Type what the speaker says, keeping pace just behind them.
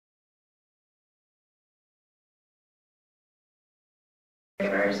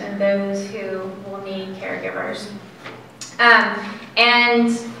caregivers and those who will need caregivers.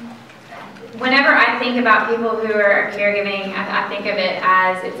 And whenever I think about people who are caregiving, I think of it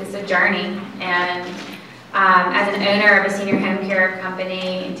as it's just a journey. And as an owner of a senior home care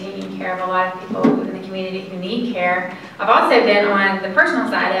company and taking care of a lot of people in the community who need care, I've also been on the personal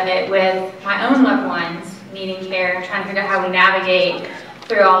side of it with my own loved ones needing care, trying to figure out how we navigate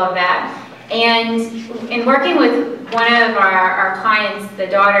through all of that. And in working with one of our clients, the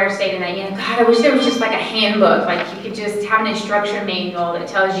daughter stated that, God, I wish there was just like a handbook, like you could just have an instruction manual that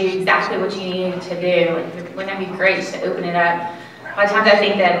tells you exactly what you need to do. Like, wouldn't that be great just to open it up? A lot of times I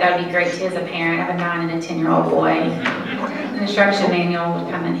think that would be great too as a parent. I have a 9 and a 10-year-old boy. An instruction manual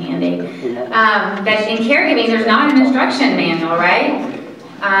would come in handy. But in caregiving, there's not an instruction manual, right?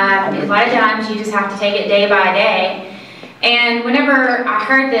 A lot of times you just have to take it day by day. And whenever I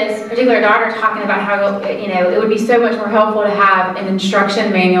heard this particular daughter talking about how, it would be so much more helpful to have an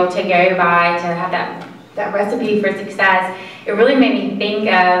instruction manual to go by, to have that recipe for success, it really made me think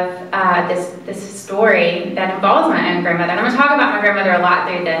of this story that involves my own grandmother. And I'm going to talk about my grandmother a lot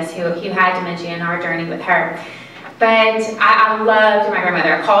through this, who had dementia, and our journey with her. But I loved my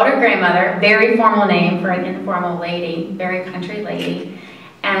grandmother. I called her grandmother, very formal name for an informal lady, very country lady.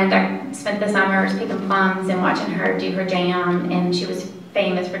 And I spent the summers picking plums and watching her do her jam, and she was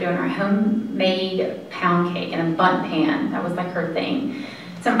famous for doing her homemade pound cake in a bundt pan. That was like her thing.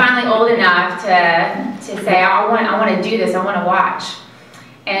 So I'm finally old enough to say, I want to do this, I want to watch.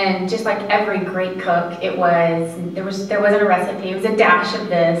 And just like every great cook, there wasn't a recipe, it was a dash of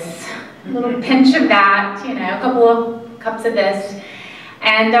this, a little pinch of that, a couple of cups of this.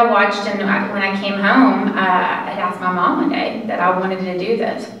 And I watched, and when I came home, I'd asked my mom one day that I wanted to do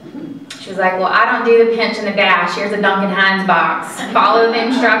this. She was like, well, I don't do the pinch and the dash. Here's a Duncan Hines box. Follow the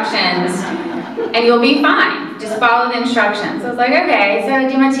instructions, and you'll be fine. Just follow the instructions. So I was like, okay. So I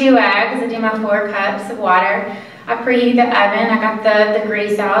do my 2 eggs. I do my 4 cups of water. I preheat the oven. I got the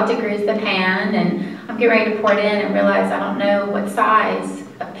grease out to grease the pan, and I'm getting ready to pour it in and realize I don't know what size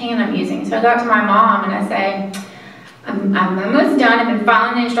of pan I'm using. So I go up to my mom and I say, I'm almost done. I've been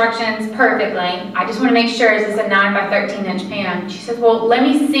following the instructions perfectly. I just want to make sure, is this a 9 by 13 inch pan? She says, well, let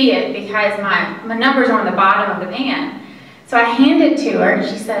me see it because my numbers are on the bottom of the pan. So I hand it to her and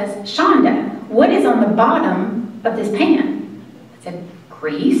she says, Shonda, what is on the bottom of this pan? I said,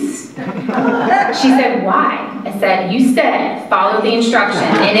 grease. She said, why? I said, you said follow the instructions,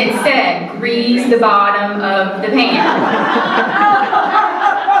 and it said grease the bottom of the pan.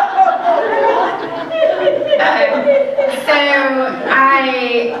 So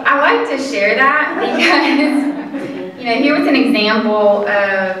I like to share that because, here was an example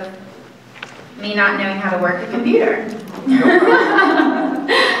of me not knowing how to work a computer.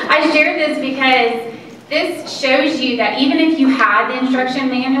 I share this because this shows you that even if you had the instruction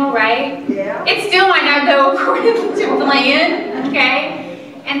manual, right, it still might not go according to plan,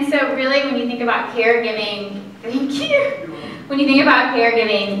 okay? And so really when you think about caregiving, thank you. When you think about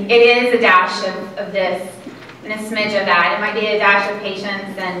caregiving, it is a dash of this and a smidge of that. It might be a dash of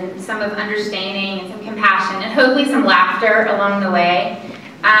patience and some of understanding and some compassion and hopefully some laughter along the way.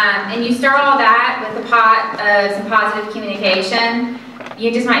 And you stir all that with a pot of some positive communication,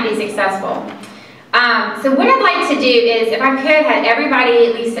 you just might be successful. So what I'd like to do is, if I could, have everybody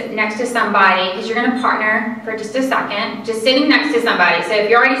at least next to somebody, because you're going to partner for just a second, just sitting next to somebody. So if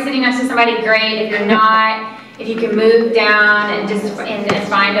you're already sitting next to somebody, great. If you're not, if you can move down and just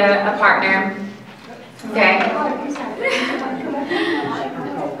find a partner. Okay.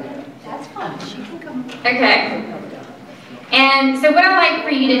 That's fine. She can come. Okay. And so what I'd like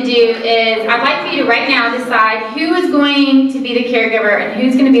for you to do is, I'd like for you to right now decide who is going to be the caregiver and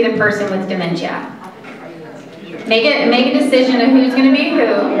who's going to be the person with dementia. Make a decision of who's going to be who.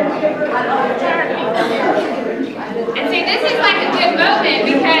 And see, this is like a good moment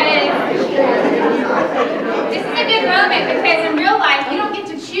because in real life you don't get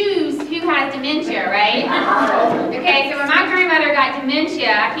to choose who has dementia, right? Okay, so when my grandmother got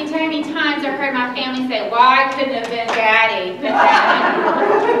dementia, I can't tell you how many times I heard my family say, why couldn't it have been Daddy?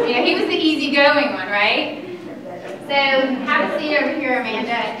 He was the easygoing one, right? So have a seat over here,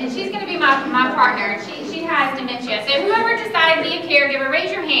 Amanda, and she's going to be my partner. She has dementia. So whoever decided to be a caregiver,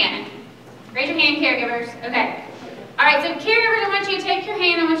 raise your hand. Raise your hand, caregivers. Okay. All right, so caregivers, I want you to take your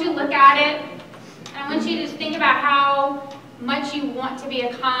hand, I want you to look at it, and I want you to just think about how much you want to be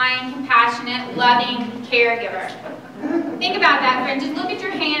a kind, compassionate, loving caregiver. Think about that, friend. Just look at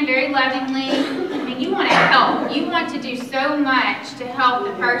your hand very lovingly. I mean, you want to help. You want to do so much to help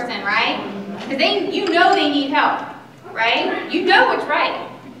the person, right? Because you know they need help, right? You know what's right,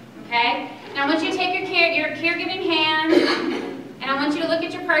 okay? Now I want you to take your caregiving hand, and I want you to look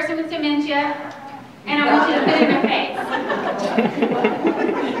person with dementia, and I want you to put it in their face.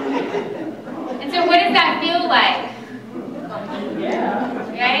 And so what does that feel like?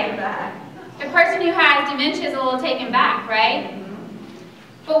 Right? The person who has dementia is a little taken back, right?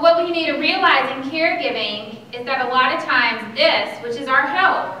 But what we need to realize in caregiving is that a lot of times this, which is our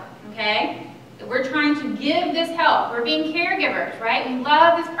help, okay? We're trying to give this help. We're being caregivers, right? We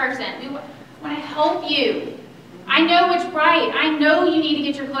love this person. We want to help you. I know what's right. I know you need to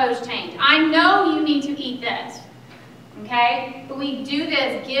get your clothes changed. I know you need to eat this, okay? But we do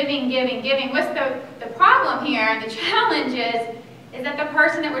this giving, giving, giving. What's the problem here and the challenge is that the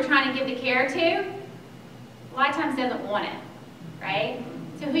person that we're trying to give the care to, a lot of times doesn't want it, right?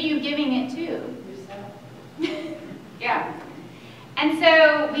 So who are you giving it to? Yourself. Yeah. And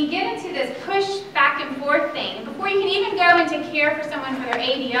so we get into this push back and forth thing. And before you can even go into care for someone for their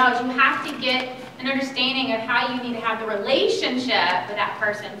ADLs, you have to get an understanding of how you need to have the relationship with that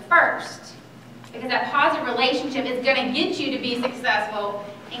person first. Because that positive relationship is going to get you to be successful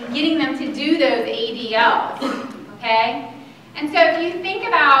in getting them to do those ADLs. Okay? And so if you think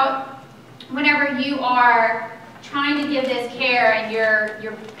about whenever you are trying to give this care and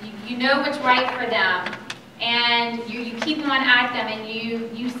you know what's right for them, and you keep on at them, and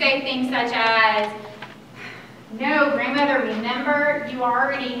you say things such as, no, grandmother, remember, you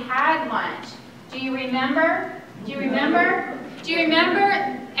already had lunch. Do you remember? Do you remember? Do you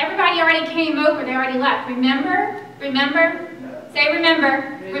remember? Everybody already came over, they already left. Remember? Remember? Say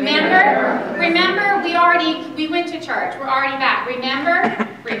remember. Remember? Remember, we went to church, we're already back. Remember?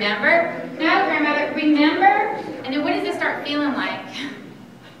 Remember? No, grandmother, remember? And then what does it start feeling like?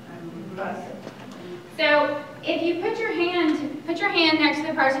 So if you put your hand next to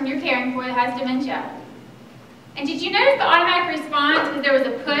the person you're caring for that has dementia, and did you notice the automatic response because there was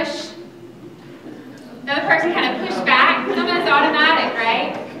a push? The other person kind of pushed back. Some of that's automatic,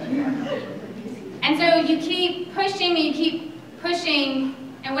 right? And so you keep pushing and you keep pushing,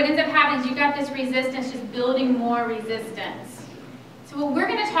 and what ends up happening is you've got this resistance, just building more resistance. So what we're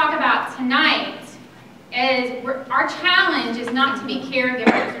going to talk about tonight is our challenge is not to be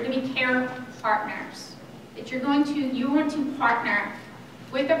caregivers, or to be care partners. That you want to partner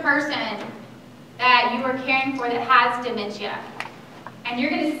with the person that you are caring for that has dementia. And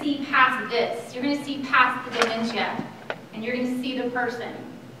you're going to see past this. You're going to see past the dementia. And you're going to see the person.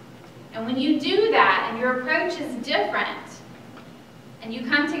 And when you do that, and your approach is different, and you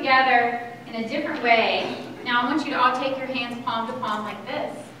come together in a different way, now I want you to all take your hands palm to palm like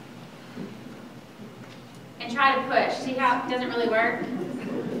this. And try to push. See how it doesn't really work?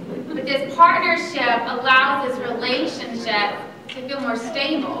 But this partnership allows this relationship to feel more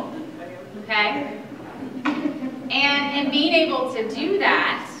stable, okay? And in being able to do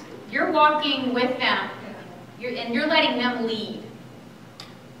that, you're walking with them, and you're letting them lead.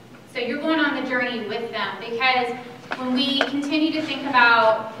 So you're going on the journey with them, because when we continue to think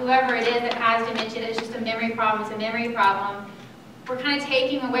about whoever it is that has dementia, it's just a memory problem, it's a memory problem, we're kind of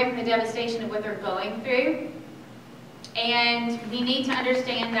taking away from the devastation of what they're going through. And we need to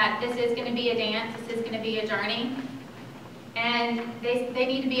understand that this is going to be a dance, this is going to be a journey. And they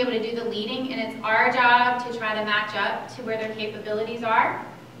need to be able to do the leading, and it's our job to try to match up to where their capabilities are.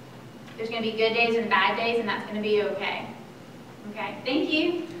 There's going to be good days and bad days, and that's going to be okay. Okay, thank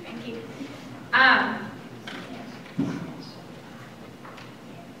you. Thank you.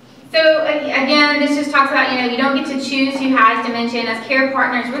 So again, this just talks about, you don't get to choose who has dementia, and as care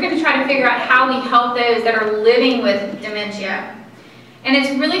partners, we're going to try to figure out how we help those that are living with dementia. And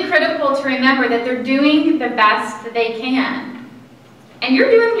it's really critical to remember that they're doing the best that they can. And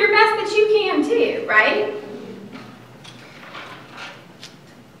you're doing your best that you can too, right?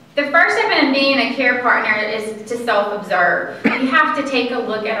 The first step in being a care partner is to self-observe. We have to take a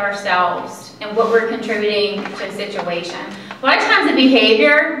look at ourselves and what we're contributing to a situation. A lot of times the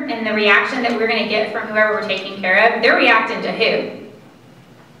behavior and the reaction that we're going to get from whoever we're taking care of, they're reacting to who?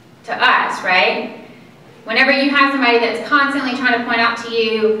 To us, right? Whenever you have somebody that's constantly trying to point out to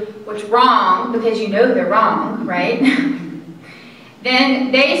you what's wrong, because you know they're wrong, right?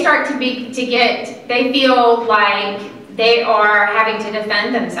 Then they start they feel like they are having to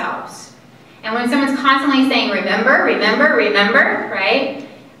defend themselves. And when someone's constantly saying, remember, remember, remember, right?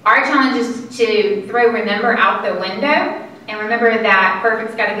 Our challenge is to throw remember out the window, and remember that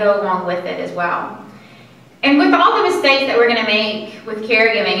perfect's got to go along with it as well. And with all the mistakes that we're going to make with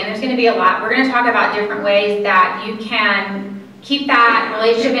caregiving, and there's going to be a lot, we're going to talk about different ways that you can keep that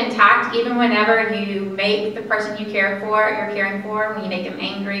relationship intact even whenever you make the person you're caring for, when you make them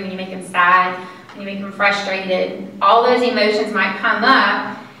angry, when you make them sad, when you make them frustrated. All those emotions might come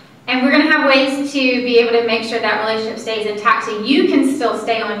up. And And we're going to have ways to be able to make sure that relationship stays intact so you can still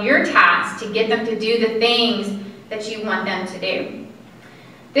stay on your task to get them to do the things that you want them to do.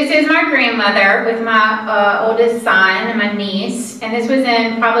 This is my grandmother with my oldest son and my niece, and this was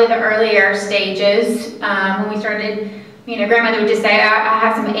in probably the earlier stages when we started. Grandmother would just say, I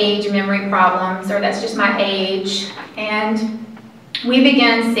have some age memory problems, or that's just my age. And we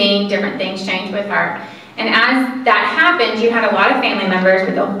began seeing different things change with her. And as that happened, you had a lot of family members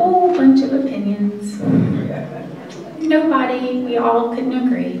with a whole bunch of opinions. We all couldn't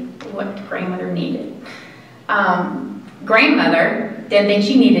agree what grandmother needed. Grandmother didn't think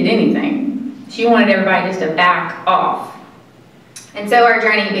she needed anything. She wanted everybody just to back off. And so our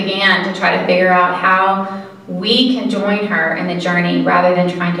journey began to try to figure out how we can join her in the journey rather than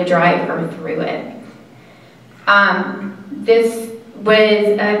trying to drive her through it. This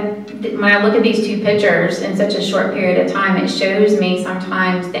was, when I look at these two pictures in such a short period of time, it shows me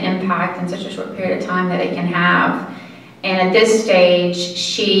sometimes the impact in such a short period of time that it can have. And at this stage,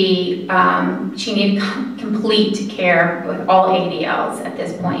 she needed complete care with all ADLs at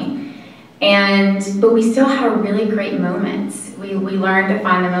this point. But we still had really great moments. We learned to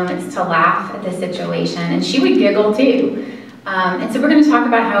find the moments to laugh at the situation, and she would giggle too. And so we're going to talk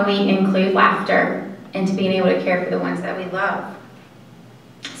about how we include laughter into being able to care for the ones that we love.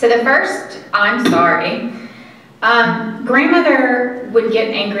 So the first, I'm sorry. Grandmother would get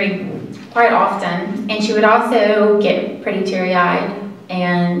angry quite often, and she would also get pretty teary-eyed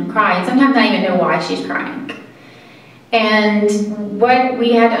and cry, and sometimes not even know why she's crying. And what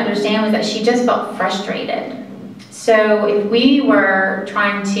we had to understand was that she just felt frustrated. So if we were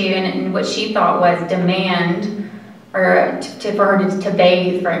trying to, and what she thought was demand, or for her to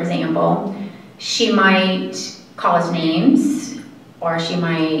bathe, for example, she might call us names, or she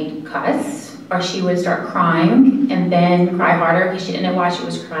might cuss, or she would start crying and then cry harder because she didn't know why she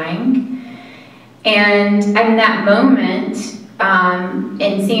was crying. And in that moment,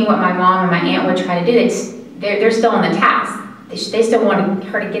 and seeing what my mom and my aunt would try to do, they're still on the task. They still want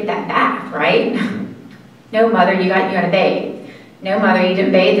her to get that bath, right? No, mother, you got to bathe. No, mother, you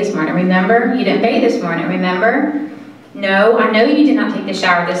didn't bathe this morning. Remember? You didn't bathe this morning. Remember? No, I know you did not take the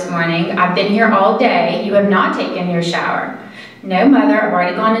shower this morning. I've been here all day. You have not taken your shower. No, mother, I've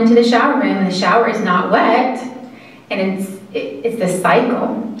already gone into the shower room and the shower is not wet. And it's the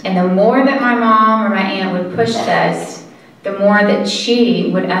cycle. And the more that my mom or my aunt would push this, the more that she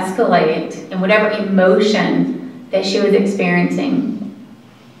would escalate in whatever emotion that she was experiencing.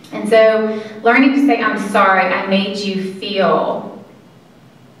 And so learning to say, I'm sorry, I made you feel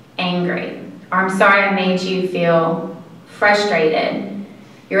angry. Or I'm sorry, I made you feel frustrated.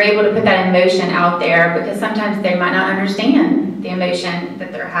 You're able to put that emotion out there because sometimes they might not understand the emotion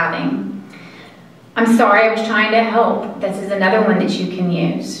that they're having. I'm sorry, I was trying to help. This is another one that you can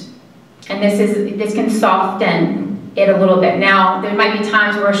use. And this can soften it a little bit. Now, there might be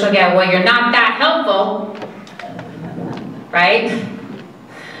times where she'll go, well, you're not that helpful, right?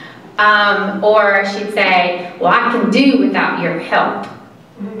 Or she'd say, well, I can do without your help,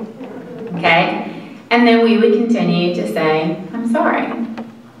 okay? And then we would continue to say, I'm sorry.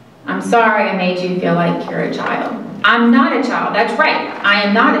 I'm sorry I made you feel like you're a child. I'm not a child, that's right. I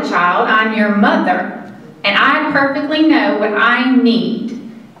am not a child, I'm your mother. And I perfectly know what I need.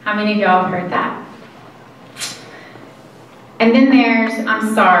 How many of y'all have heard that? And then there's,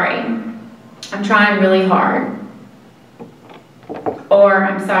 I'm sorry. I'm trying really hard. Or,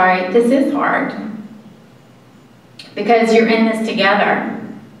 I'm sorry, this is hard. Because you're in this together.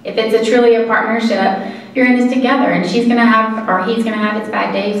 If it's truly a partnership, you're in this together, and she's gonna have, or he's gonna have his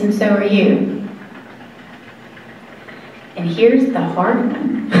bad days, and so are you. And here's the hard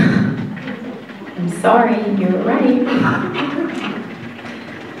one. I'm sorry, you were right.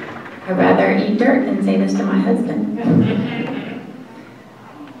 I'd rather eat dirt than say this to my husband.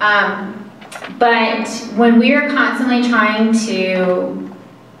 But when we are constantly trying to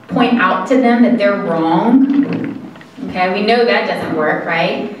point out to them that they're wrong, okay, we know that doesn't work,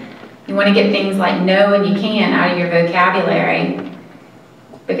 right? You want to get things like no and you can out of your vocabulary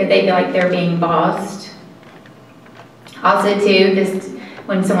because they feel like they're being bossed. Also, too,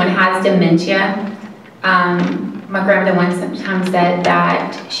 when someone has dementia, my grandmother once sometimes said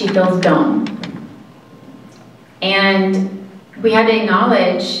that she feels dumb. And we had to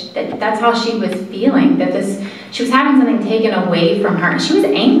acknowledge that that's how she was feeling, that she was having something taken away from her. She was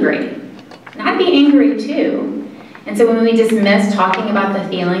angry. And I'd be angry too. And so when we dismiss talking about the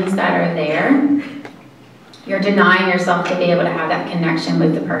feelings that are there, you're denying yourself to be able to have that connection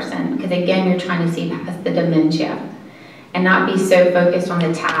with the person. Because again, you're trying to see past the dementia and not be so focused on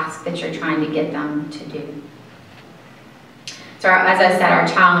the task that you're trying to get them to do. So as I said, our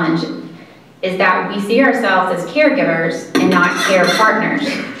challenge is that we see ourselves as caregivers and not care partners.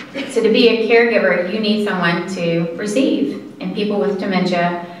 So to be a caregiver, you need someone to receive. And people with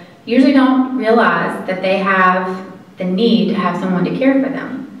dementia usually don't realize that they have the need to have someone to care for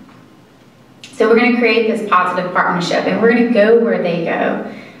them. So we're going to create this positive partnership, and we're going to go where they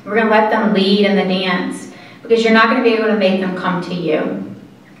go. We're going to let them lead in the dance, because you're not going to be able to make them come to you.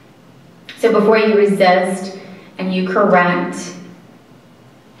 So before you resist and you correct,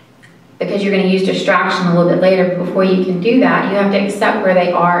 because you're going to use distraction a little bit later, before you can do that, you have to accept where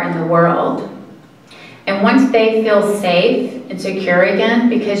they are in the world. And once they feel safe and secure again,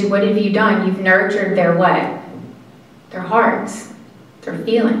 because what have you done? You've nurtured their what? Their hearts, their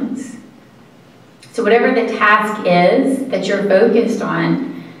feelings. So whatever the task is that you're focused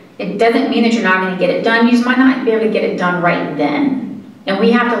on, it doesn't mean that you're not going to get it done. You just might not be able to get it done right then. And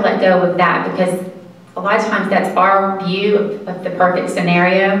we have to let go of that, because a lot of times that's our view of the perfect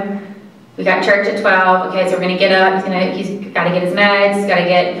scenario. We got church at 12. Okay, so we're going to get up. He's got to get his meds. He's got to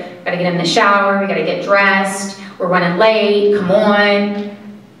get in the shower. We got to get dressed. We're running late. Come on,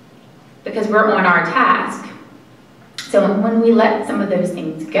 because we're on our task. So when we let some of those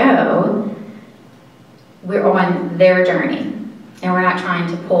things go, we're on their journey, and we're not trying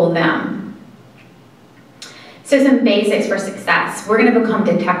to pull them. So some basics for success. We're going to become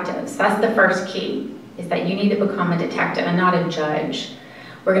detectives. That's the first key, is that you need to become a detective and not a judge.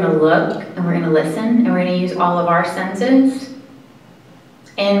 We're going to look, and we're going to listen, and we're going to use all of our senses.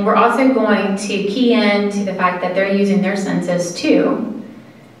 And we're also going to key into the fact that they're using their senses too.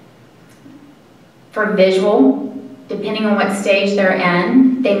 For visual, depending on what stage they're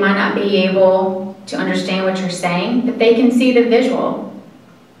in, they might not be able to understand what you're saying, but they can see the visual.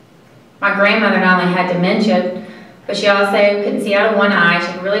 My grandmother not only had dementia, but she also couldn't see out of one eye.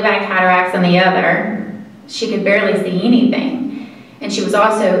 She had really bad cataracts on the other. She could barely see anything. And she was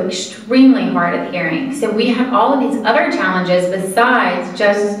also extremely hard of hearing. So we have all of these other challenges besides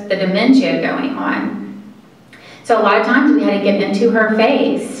just the dementia going on. So a lot of times we had to get into her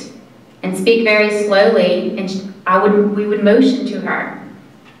face and speak very slowly, and we would motion to her,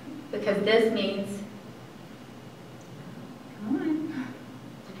 because this means, come on,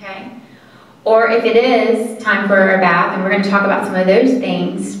 okay? Or if it is time for a bath, and we're going to talk about some of those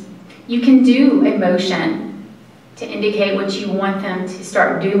things, you can do a motion to indicate what you want them to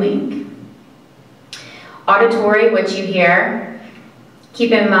start doing. Auditory, what you hear.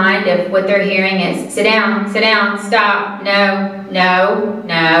 Keep in mind if what they're hearing is sit down, stop, no, no,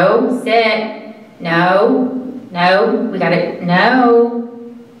 no, sit, no, no, we got it,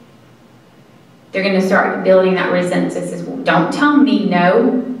 no. They're going to start building that resistance. Well, don't tell me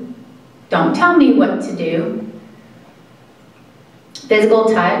no. Don't tell me what to do. Physical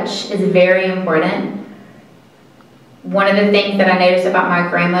touch is very important. One of the things that I noticed about my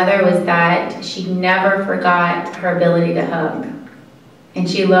grandmother was that she never forgot her ability to hug. And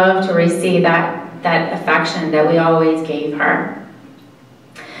she loved to receive that affection that we always gave her.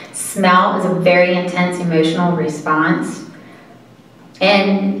 Smell is a very intense emotional response.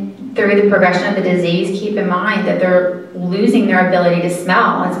 And through the progression of the disease, keep in mind that they're losing their ability to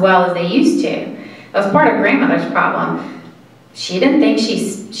smell as well as they used to. That was part of grandmother's problem. She didn't think she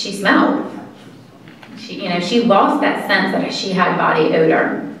smelled. She lost that sense that she had body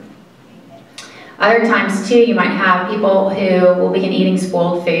odor. Other times too, you might have people who will begin eating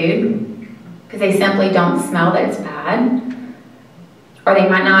spoiled food because they simply don't smell that it's bad. Or they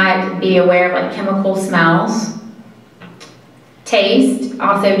might not be aware of chemical smells. Taste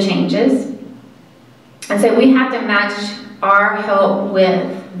also changes. And so we have to match our help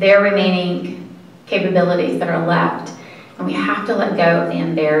with their remaining capabilities that are left. And we have to let go of the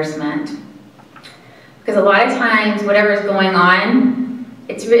embarrassment. Because a lot of times, whatever is going on,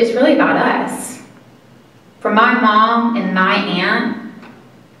 it's really about us. For my mom and my aunt,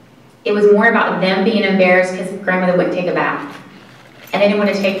 it was more about them being embarrassed because grandmother wouldn't take a bath. And they didn't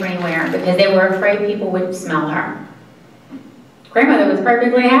want to take her anywhere because they were afraid people would smell her. Grandmother was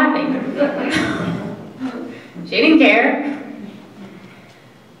perfectly happy. She didn't care.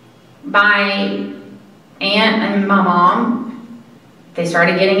 My aunt and my mom, they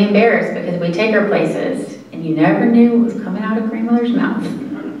started getting embarrassed because we take her places, and you never knew what was coming out of grandmother's mouth.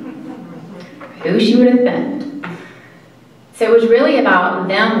 Who she would offend. So it was really about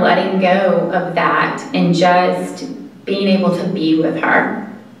them letting go of that and just being able to be with her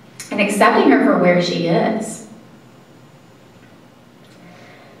and accepting her for where she is.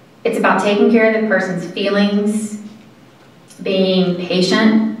 It's about taking care of the person's feelings, being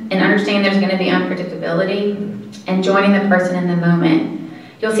patient, and understanding there's going to be unpredictability, and joining the person in the moment.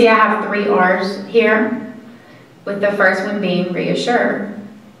 You'll see I have 3 R's here. with the first one being reassure.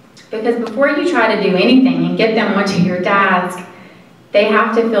 Because before you try to do anything and get them onto your task, they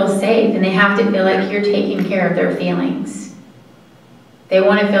have to feel safe and they have to feel like you're taking care of their feelings. They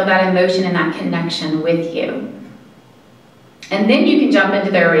want to feel that emotion and that connection with you. And then you can jump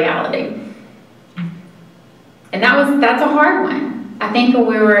into their reality. And that's a hard one. I think when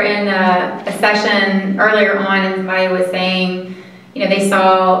we were in a session earlier on and somebody was saying, you know,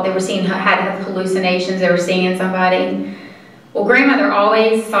 they were seeing, had hallucinations, they were seeing somebody. Well, grandmother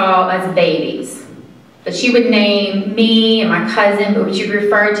always saw us babies. But she would name me and my cousin, but she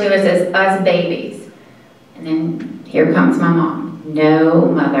referred to us as us babies. And then here comes my mom. No,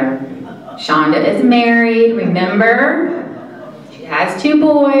 mother. Shonda is married, remember? She has 2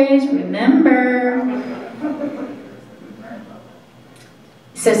 boys, remember?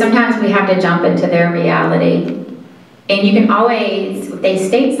 So sometimes we have to jump into their reality. And you can always, if they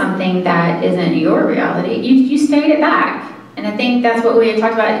state something that isn't your reality, you state it back. And I think that's what we had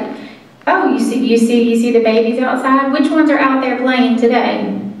talked about. Oh, you see the babies outside? Which ones are out there playing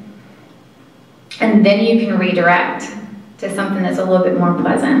today? And then you can redirect to something that's a little bit more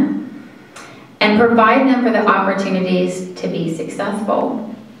pleasant. And provide them for the opportunities to be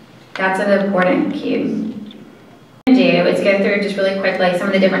successful. That's an important cue. What I'm going to do is go through just really quickly some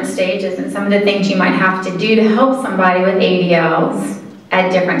of the different stages and some of the things you might have to do to help somebody with ADLs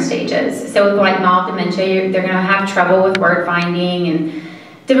at different stages. So with like mild dementia, they're going to have trouble with word finding and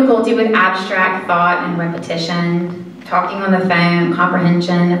difficulty with abstract thought and repetition, talking on the phone,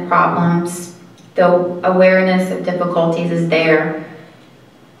 comprehension of problems, the awareness of difficulties is there.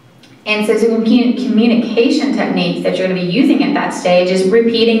 And so some communication techniques that you're going to be using at that stage is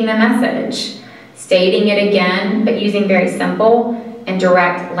repeating the message, stating it again, but using very simple and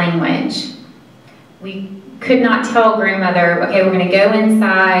direct language. We could not tell grandmother, okay, we're going to go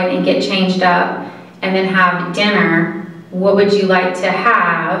inside and get changed up and then have dinner. What would you like to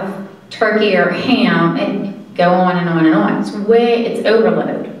have? Turkey or ham? And go on and on and on. It's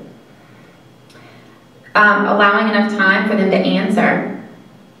overload. Allowing enough time for them to answer.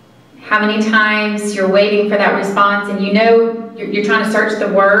 How many times you're waiting for that response and you know you're trying to search the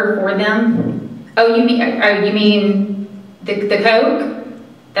word for them? Oh, you mean the Coke?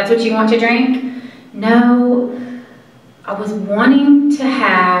 That's what you want to drink? No, I was wanting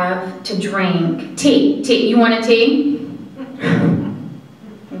to drink tea. You want a tea?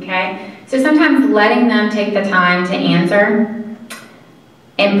 Okay, so sometimes letting them take the time to answer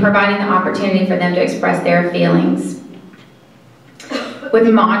and providing the opportunity for them to express their feelings. With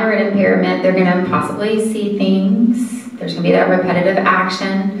moderate impairment, they're going to possibly see things. There's going to be that repetitive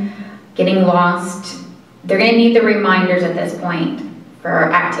action, getting lost. They're going to need the reminders at this point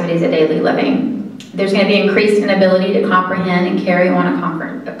for activities of daily living. There's going to be increased inability to comprehend and carry on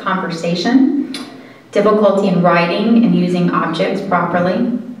a conversation, difficulty in writing and using objects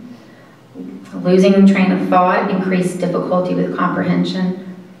properly, losing train of thought, increased difficulty with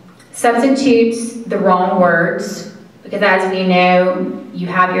comprehension, substitutes the wrong words, because as we know, you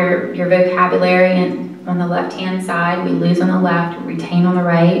have your vocabulary on the left-hand side, we lose on the left, retain on the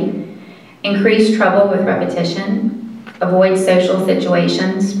right, increased trouble with repetition, avoid social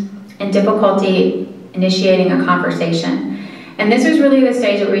situations, and difficulty initiating a conversation. And this was really the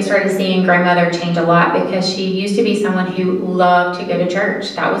stage that we started seeing grandmother change a lot, because she used to be someone who loved to go to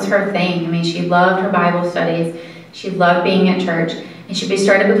church. That was her thing. I mean, she loved her Bible studies. She loved being at church. And she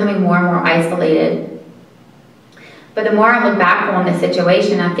started becoming more and more isolated. But the more I look back on the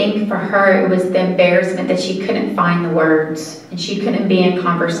situation, I think for her it was the embarrassment that she couldn't find the words and she couldn't be in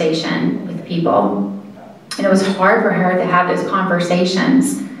conversation with people. And it was hard for her to have those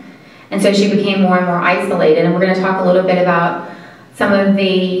conversations. And so she became more and more isolated. And we're going to talk a little bit about some of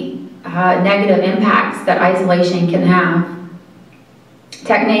the negative impacts that isolation can have.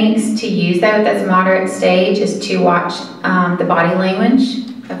 Techniques to use though at this moderate stage is to watch the body language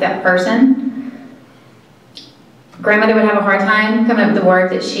of that person. Grandmother would have a hard time coming up with the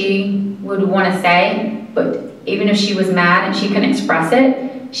words that she would want to say, but even if she was mad and she couldn't express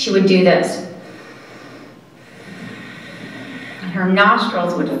it, she would do this. And her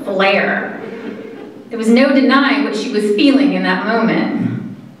nostrils would flare. There was no denying what she was feeling in that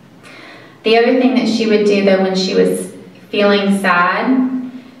moment. The other thing that she would do though when she was feeling sad,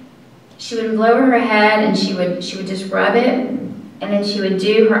 she would lower her head and she would just rub it, and then she would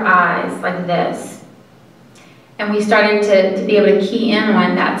do her eyes like this. And we started to be able to key in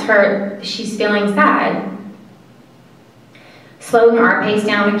on that's her, she's feeling sad. Slowing our pace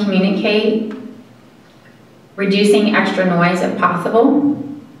down to communicate, reducing extra noise if possible,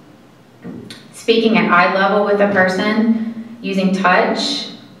 speaking at eye level with a person, using touch,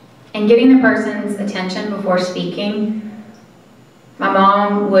 and getting the person's attention before speaking. My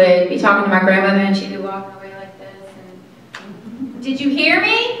mom would be talking to my grandmother and she'd be walking away like this and, did you hear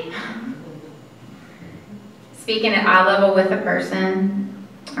me? Speaking at eye level with a person.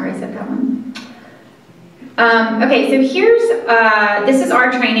 I already said that one. Okay, so here's, this is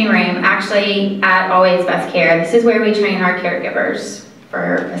our training room actually at Always Best Care. This is where we train our caregivers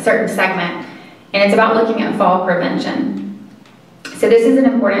for a certain segment, and it's about looking at fall prevention. So this is an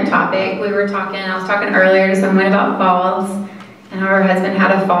important topic. I was talking earlier to someone about falls, and how her husband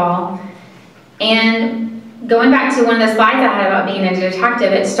had a fall. And going back to one of the slides I had about being a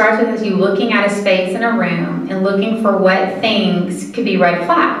detective, it starts with you looking at a space in a room and looking for what things could be red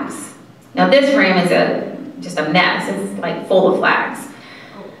flags. Now this room is just a mess. It's like full of flags.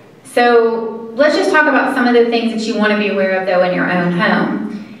 So let's just talk about some of the things that you want to be aware of though in your own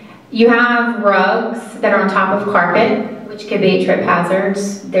home. You have rugs that are on top of carpet, which could be trip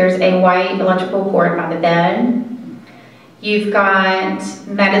hazards. There's a white electrical cord by the bed. You've got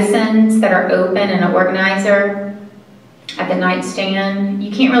medicines that are open in an organizer at the nightstand.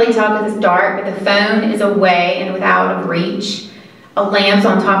 You can't really tell because it's dark, but the phone is away and without of reach. A lamp's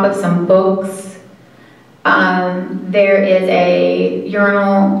on top of some books. There is a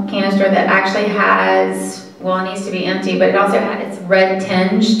urinal canister that actually has, well, it needs to be empty, but it also has, it's red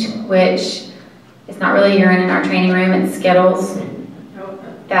tinged, which is not really urine in our training room, it's Skittles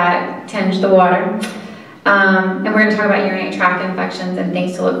that tinge the water. And we're going to talk about urinary tract infections and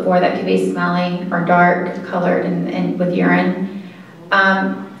things to look for that could be smelly or dark colored and with urine.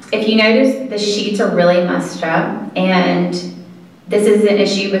 If you notice, the sheets are really messed up, and this is an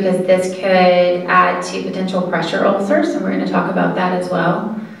issue because this could add to potential pressure ulcers, and we're going to talk about that as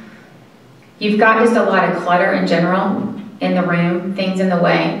well. You've got just a lot of clutter in general in the room, things in the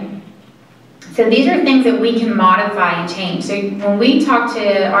way. So these are things that we can modify and change. So when we talk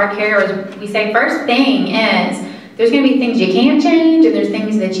to our caregivers, we say first thing is there's going to be things you can't change and there's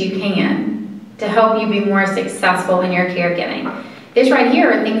things that you can to help you be more successful in your caregiving. This right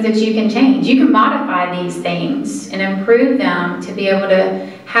here are things that you can change. You can modify these things and improve them to be able to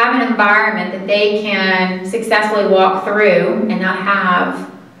have an environment that they can successfully walk through and not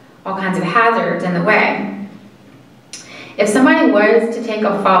have all kinds of hazards in the way. If somebody was to take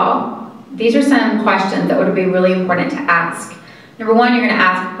a fall, these are some questions that would be really important to ask. Number one, you're going to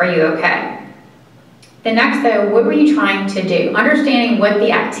ask, are you okay? The next though, what were you trying to do? Understanding what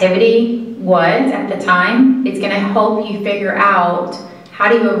the activity was at the time, it's going to help you figure out how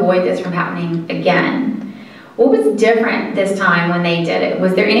do you avoid this from happening again. What was different this time when they did it?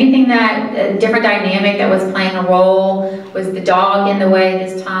 Was there anything that, a different dynamic that was playing a role? Was the dog in the way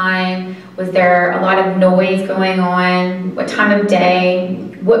this time? Was there a lot of noise going on? What time of day?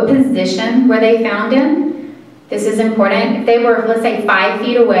 What position were they found in? This is important. If they were, let's say, 5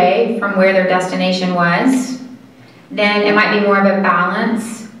 feet away from where their destination was, then it might be more of a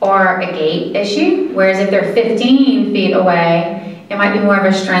balance or a gait issue. Whereas if they're 15 feet away, it might be more of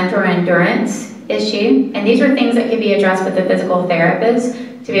a strength or endurance issue. And these are things that can be addressed with the physical therapist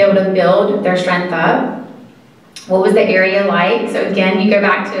to be able to build their strength up. What was the area like? So again, you go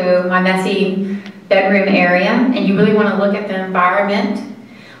back to my messy bedroom area, and you really want to look at the environment.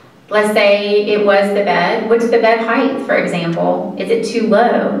 Let's say it was the bed. What's the bed height, for example? Is it too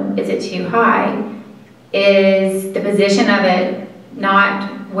low? Is it too high? Is the position of it not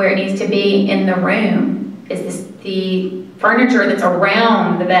where it needs to be in the room? Is this the furniture that's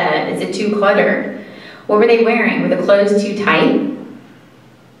around the bed, is it too cluttered? What were they wearing? Were the clothes too tight?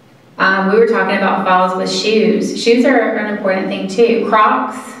 We were talking about falls with shoes. Shoes are an important thing too.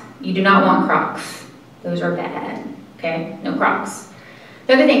 Crocs, you do not want Crocs. Those are bad, okay? No Crocs.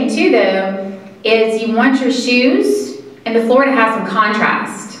 The other thing too though, is you want your shoes and the floor to have some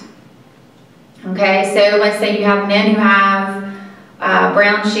contrast. Okay, so let's say you have men who have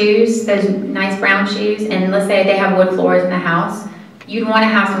brown shoes, those nice brown shoes, and let's say they have wood floors in the house. You'd want to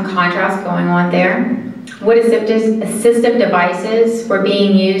have some contrast going on there. What assistive devices were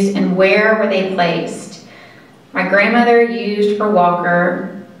being used and where were they placed? My grandmother used her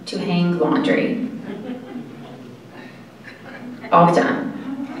walker to hang laundry. All the time.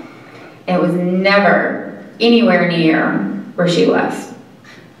 It was never anywhere near where she was.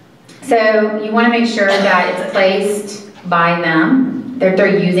 So you want to make sure that it's placed by them, that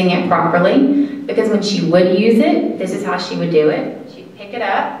they're using it properly, because when she would use it, this is how she would do it. She'd pick it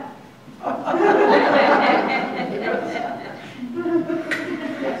up.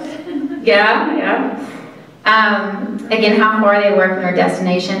 Yeah. Again, how far they were from their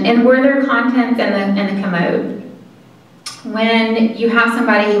destination, and were there contents in the commode. When you have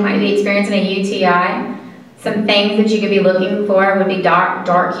somebody who might be experiencing a UTI, Some things that you could be looking for would be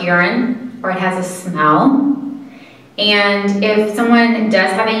dark urine, or it has a smell. And if someone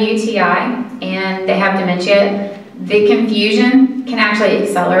does have a UTI and they have dementia, the confusion can actually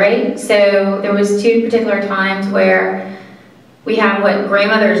accelerate. So there was 2 particular times where we had what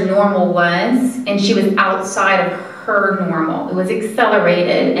grandmother's normal was, and she was outside of her normal. It was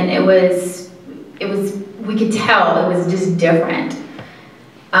accelerated, and it was we could tell it was just different.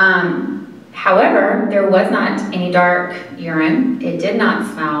 However, there was not any dark urine. It did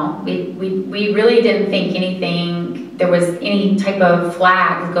not smell. We really didn't think there was any type of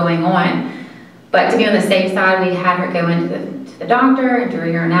flags going on. But to be on the safe side, we had her go into the doctor and do a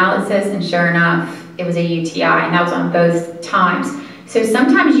urinalysis, and sure enough, it was a UTI, and that was on both times. So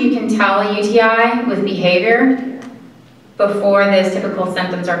sometimes you can tell a UTI with behavior before those typical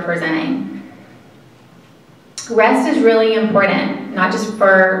symptoms are presenting. Rest is really important, not just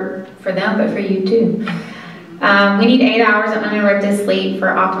for them, but for you too. We need 8 hours of uninterrupted sleep for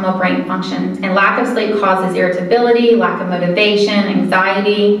optimal brain function, and lack of sleep causes irritability, lack of motivation,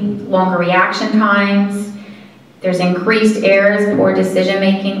 anxiety, longer reaction times. There's increased errors, poor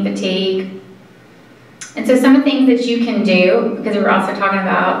decision-making, fatigue. And so some of the things that you can do, because we were also talking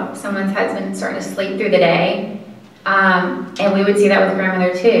about someone's husband starting to sleep through the day, and we would see that with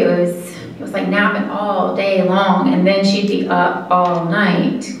grandmother too. It was like napping all day long, and then she'd be up all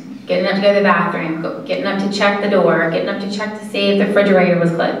night, getting up to go to the bathroom, getting up to check the door, getting up to check to see if the refrigerator was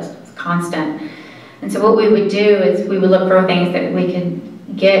closed. It was constant. And so what we would do is we would look for things that we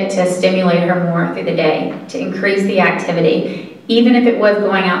could get to stimulate her more through the day, to increase the activity, even if it was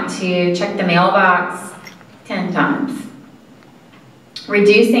going out to check the mailbox 10 times.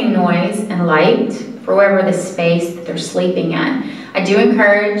 Reducing noise and light for wherever the space that they're sleeping in. I do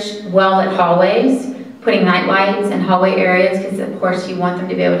encourage well-lit hallways, putting night lights in hallway areas, because of course you want them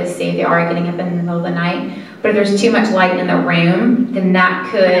to be able to see if they are getting up in the middle of the night. But if there's too much light in the room, then that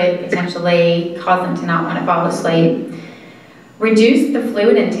could potentially cause them to not want to fall asleep. Reduce the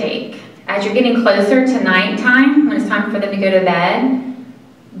fluid intake. As you're getting closer to nighttime, when it's time for them to go to bed,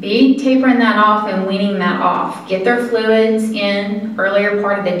 be tapering that off and weaning that off. Get their fluids in earlier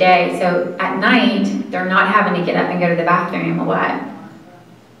part of the day, so at night, they're not having to get up and go to the bathroom a lot.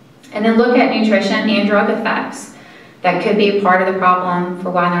 And then look at nutrition and drug effects. That could be a part of the problem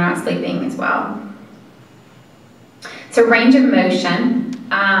for why they're not sleeping as well. So range of motion.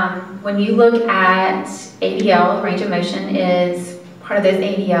 When you look at ADL, range of motion is part of those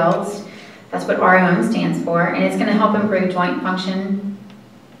ADLs. That's what ROM stands for, and it's going to help improve joint function.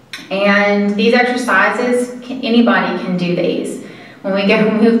 And these exercises, anybody can do these. When we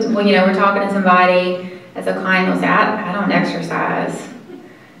get moved, we're talking to somebody as a client, they'll say, I don't exercise.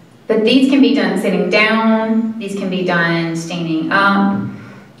 But these can be done sitting down, these can be done standing up,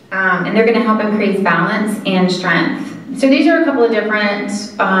 and they're going to help increase balance and strength. So these are a couple of different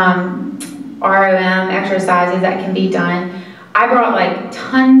ROM exercises that can be done. I brought like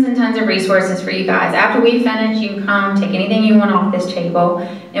tons and tons of resources for you guys. After we finish, you can come take anything you want off this table.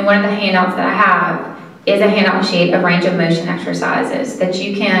 And one of the handouts that I have is a handout sheet of range of motion exercises that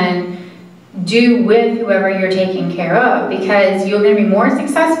you can do with whoever you're taking care of, because you're going to be more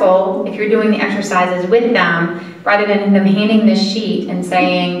successful if you're doing the exercises with them rather than them handing this sheet and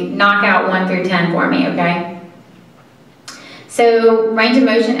saying, knock out 1 through 10 for me, okay? So range of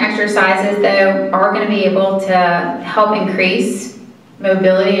motion exercises, though, are going to be able to help increase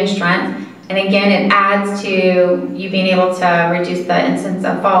mobility and strength. And again, it adds to you being able to reduce the incidence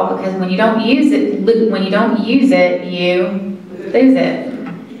of fall, because when you don't use it, you lose it.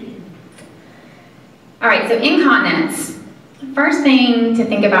 All right, so incontinence. First thing to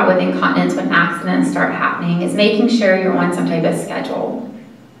think about with incontinence when accidents start happening is making sure you're on some type of schedule.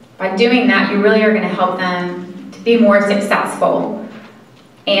 By doing that, you really are going to help them be more successful.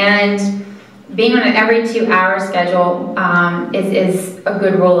 And being on an every 2-hour schedule is a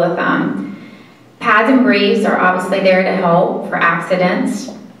good rule of thumb. Pads and briefs are obviously there to help for accidents.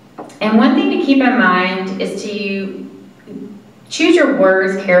 And one thing to keep in mind is to choose your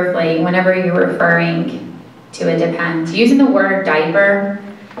words carefully whenever you're referring to a depends. Using the word diaper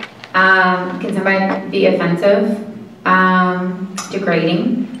can sometimes be offensive,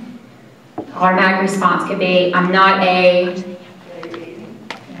 degrading. Automatic response could be, I'm not a,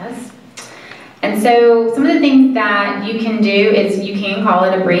 yes. And so some of the things that you can do is you can call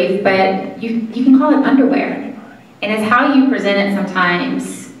it a brief, but you can call it underwear. And it's how you present it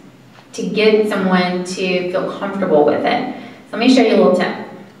sometimes to get someone to feel comfortable with it. So let me show you a little tip.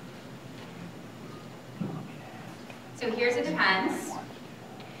 So here's a depends.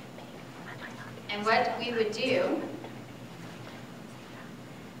 And what we would do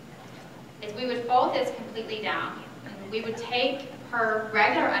is we would fold this completely down. And we would take her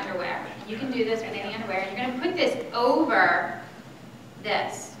regular underwear, and you can do this with any underwear, and you're going to put this over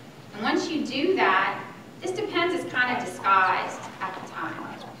this. And once you do that, this Depends is kind of disguised at the time.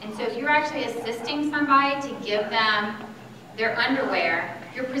 And so if you're actually assisting somebody to give them their underwear,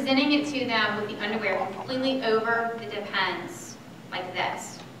 you're presenting it to them with the underwear completely over the Depends, like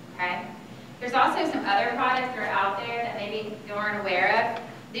this, okay? There's also some other products that are out there that maybe you aren't aware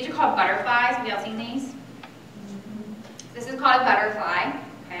of. These are called butterflies. Have y'all seen these? This is called a butterfly,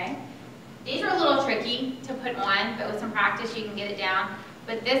 okay? These are a little tricky to put on, but with some practice you can get it down.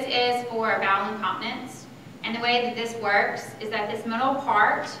 But this is for bowel incontinence. And the way that this works is that this middle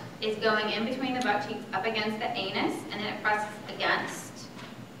part is going in between the butt cheeks up against the anus, and then it presses against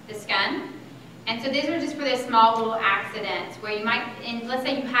the skin. And so these are just for those small little accidents where you might, and let's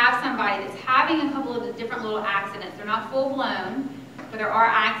say you have somebody that's having a couple of different little accidents. They're not full blown, but there are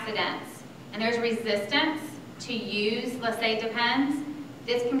accidents. And there's resistance to use, let's say, Depends.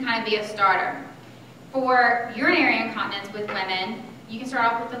 This can kind of be a starter. For urinary incontinence with women, you can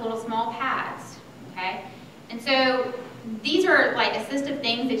start off with the little small pads, okay? And so these are like assistive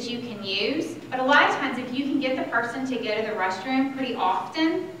things that you can use, but a lot of times if you can get the person to go to the restroom pretty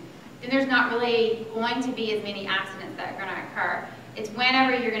often, then there's not really going to be as many accidents that are going to occur. It's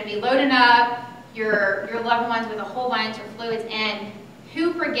whenever you're going to be loading up your loved ones with a whole bunch of fluids, and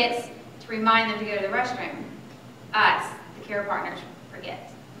who forgets to remind them to go to the restroom? Us, the care partners,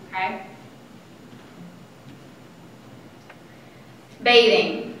 forget, okay?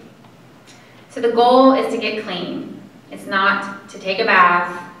 Bathing. So the goal is to get clean. It's not to take a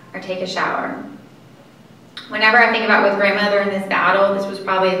bath or take a shower. Whenever I think about with grandmother in this battle, this was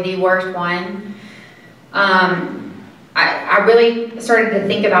probably the worst one. I really started to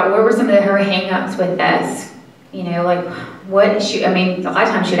think about what were some of her hang-ups with this. You know, like what she, I mean, a lot of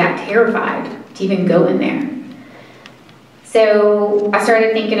times she'd act terrified to even go in there. So I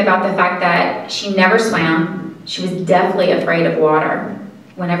started thinking about the fact that she never swam. She was deathly afraid of water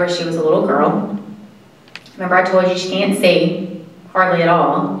whenever she was a little girl. Remember I told you she can't see, hardly at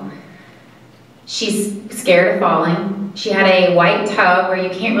all. She's scared of falling. She had a white tub where you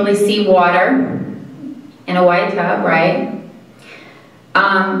can't really see water in a white tub, right?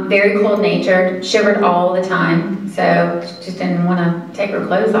 Very cold-natured, shivered all the time, so just didn't want to take her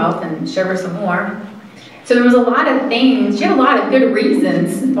clothes off and shiver some more. So there was a lot of things, she had a lot of good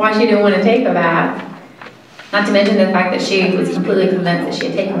reasons why she didn't want to take a bath. Not to mention the fact that she was completely convinced that she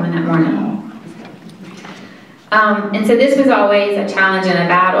had taken one that morning. And so this was always a challenge and a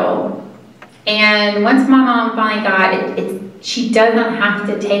battle. And once my mom finally got it, she doesn't have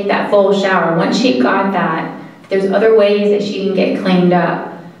to take that full shower. Once she got that, there's other ways that she can get cleaned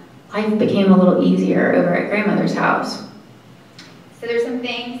up. Life became a little easier over at grandmother's house. So there's some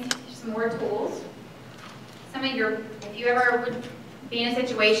things, some more tools. Some of your, if you ever would be in a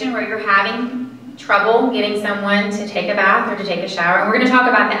situation where you're having trouble getting someone to take a bath or to take a shower, and we're going to talk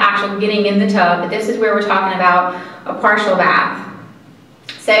about the actual getting in the tub, but this is where we're talking about a partial bath.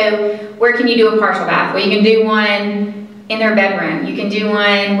 So where can you do a partial bath? Well, you can do one in their bedroom. You can do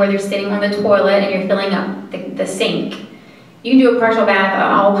one where they're sitting on the toilet and you're filling up the sink. You can do a partial bath at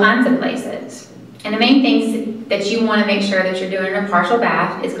all kinds of places. And the main things that you want to make sure that you're doing in a partial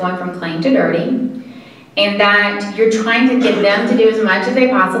bath is going from clean to dirty, and that you're trying to get them to do as much as they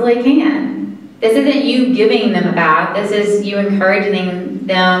possibly can. This isn't you giving them a bath. This is you encouraging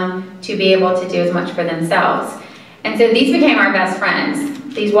them to be able to do as much for themselves. And so these became our best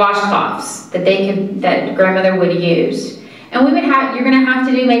friends, these washcloths that grandmother would use. And we would have, you're gonna have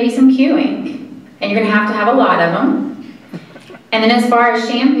to do maybe some queuing, and you're gonna have a lot of them. And then as far as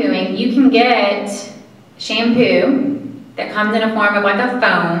shampooing, you can get shampoo that comes in a form of like a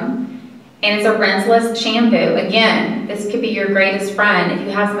foam, and it's a rinseless shampoo. Again, this could be your greatest friend if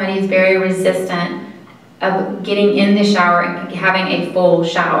you have somebody who's very resistant of getting in the shower and having a full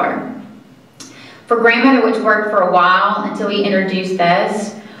shower. For grandmother, which worked for a while until we introduced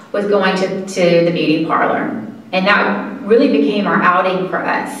this, was going to the beauty parlor. And that really became our outing for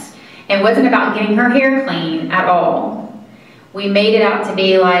us. It wasn't about getting her hair clean at all. We made it out to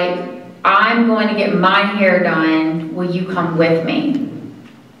be like, I'm going to get my hair done, will you come with me?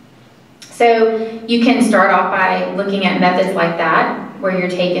 So you can start off by looking at methods like that, where you're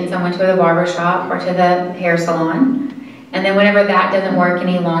taking someone to the barber shop or to the hair salon. And then whenever that doesn't work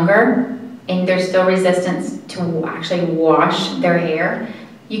any longer, and there's still resistance to actually wash their hair,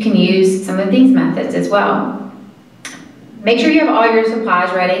 you can use some of these methods as well. Make sure you have all your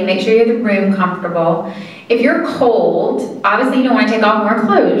supplies ready. Make sure you have the room comfortable. If you're cold, obviously you don't want to take off more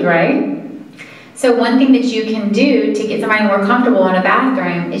clothes, right? So one thing that you can do to get somebody more comfortable in a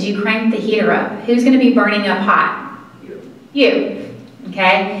bathroom is you crank the heater up. Who's going to be burning up hot? You.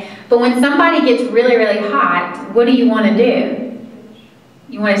 Okay? But when somebody gets really, really hot, what do you want to do?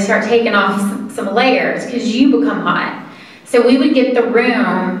 You want to start taking off some layers because you become hot. So we would get the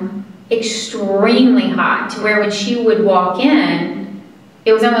room extremely hot to where when she would walk in,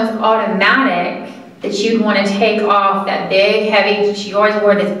 it was almost automatic that you'd want to take off that big, heavy, she always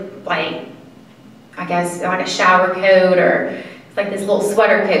wore this, like, I guess, like a shower coat or it's like this little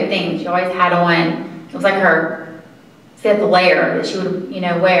sweater coat thing she always had on. It was like her fifth layer that she would, you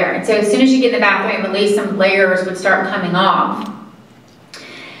know, wear. And so as soon as you get in the bathroom, at least some layers would start coming off.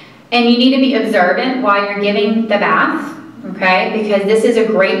 And you need to be observant while you're giving the bath, okay? Because this is a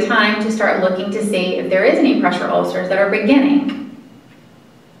great time to start looking to see if there is any pressure ulcers that are beginning.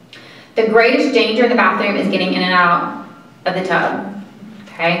 The greatest danger in the bathroom is getting in and out of the tub,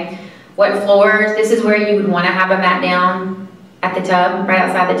 okay? Wet floors, this is where you would want to have a mat down at the tub, right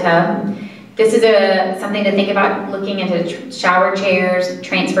outside the tub. This is something to think about looking into shower chairs,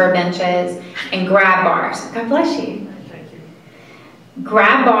 transfer benches, and grab bars. God bless you.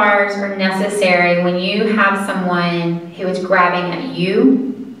 Grab bars are necessary when you have someone who is grabbing at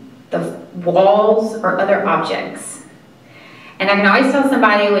you, the walls, or other objects. And I can always tell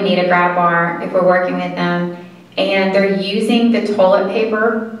somebody would need a grab bar if we're working with them and they're using the toilet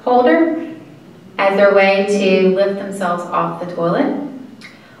paper holder as their way to lift themselves off the toilet.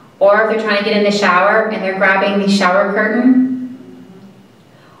 Or if they're trying to get in the shower and they're grabbing the shower curtain.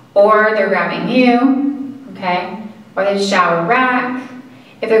 Or they're grabbing you, okay? Or the shower rack.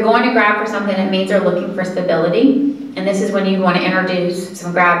 If they're going to grab for something, it means they're looking for stability. And this is when you want to introduce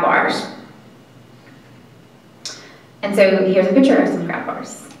some grab bars. And so here's a picture of some grab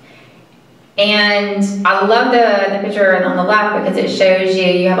bars. And I love the picture on the left because it shows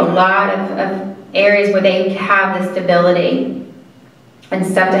you have a lot of areas where they have the stability and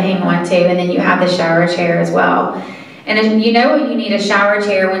stuff to hang on to. And then you have the shower chair as well. And you know you need a shower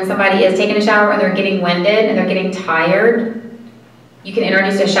chair when somebody is taking a shower and they're getting winded and they're getting tired. You can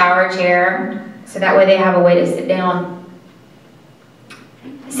introduce a shower chair so that way they have a way to sit down.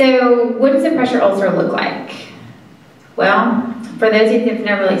 So what does a pressure ulcer look like? Well, for those of you that have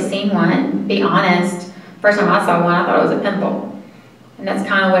never really seen one, be honest, first time I saw one I thought it was a pimple. And that's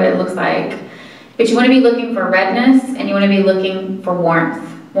kind of what it looks like. But you want to be looking for redness and you want to be looking for warmth.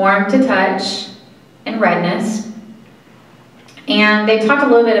 Warm to touch and redness. And they talked a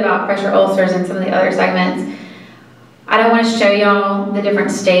little bit about pressure ulcers in some of the other segments. I don't want to show y'all the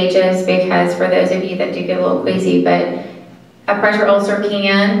different stages because for those of you that do get a little queasy, but a pressure ulcer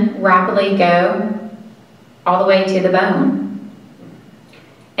can rapidly go all the way to the bone.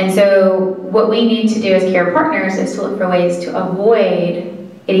 And so what we need to do as care partners is to look for ways to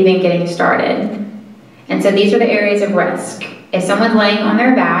avoid it even getting started. And so these are the areas of risk. If someone's laying on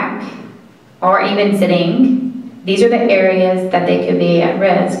their back or even sitting, these are the areas that they could be at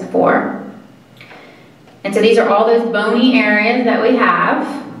risk for. And so these are all those bony areas that we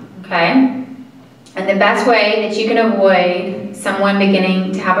have, okay? And the best way that you can avoid someone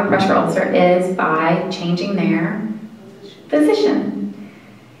beginning to have a pressure ulcer is by changing their position.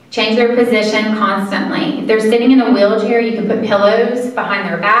 Change their position constantly. If they're sitting in a wheelchair, you can put pillows behind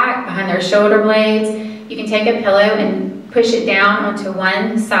their back, behind their shoulder blades. You can take a pillow and push it down onto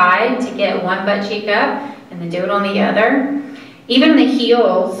one side to get one butt cheek up, and then do it on the other. Even the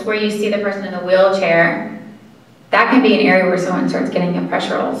heels, where you see the person in the wheelchair, that can be an area where someone starts getting a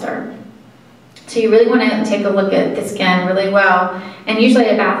pressure ulcer. So you really want to take a look at the skin really well. And usually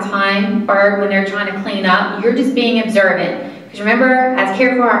at bath time, or when they're trying to clean up, you're just being observant. Because remember, as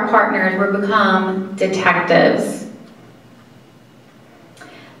care for our partners, we're become detectives.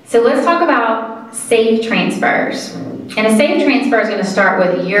 So let's talk about safe transfers. And a safe transfer is going to start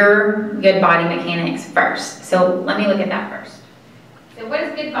with your good body mechanics first. So let me look at that first. So what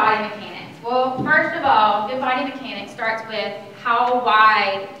is good body mechanics? Well, first of all, good body mechanics starts with how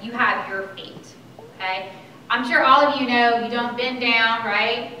wide you have your feet, okay? I'm sure all of you know you don't bend down,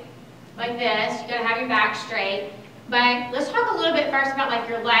 right? Like this. You gotta have your back straight. But let's talk a little bit first about like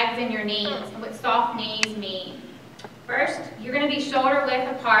your legs and your knees and what soft knees mean. First, you're gonna be shoulder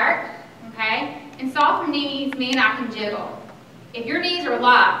width apart, okay? And soft knees mean I can jiggle. If your knees are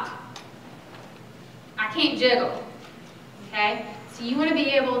locked, I can't jiggle, okay? So you want to be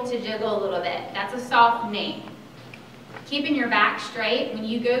able to jiggle a little bit. That's a soft knee. Keeping your back straight when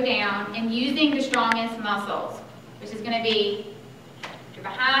you go down and using the strongest muscles, which is going to be your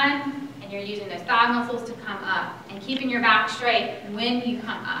behind, and you're using those thigh muscles to come up. And keeping your back straight when you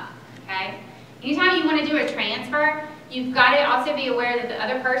come up, okay? Anytime you want to do a transfer, you've got to also be aware that the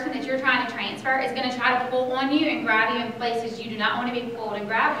other person that you're trying to transfer is going to try to pull on you and grab you in places you do not want to be pulled and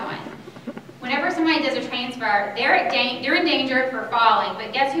grabbed on. Whenever somebody does a transfer, they're in danger for falling,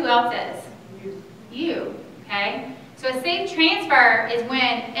 but guess who else is? You, okay? So a safe transfer is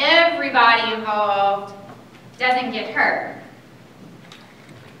when everybody involved doesn't get hurt.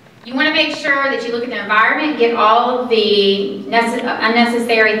 You want to make sure that you look at the environment, get all of the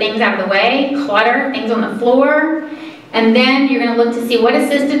unnecessary things out of the way, clutter, things on the floor, and then you're going to look to see what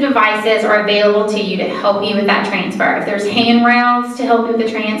assistive devices are available to you to help you with that transfer. If there's handrails to help you with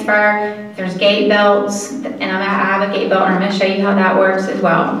the transfer, if there's gate belts, and I have a gate belt, and I'm going to show you how that works as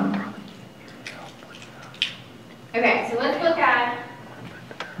well. Okay, so let's look at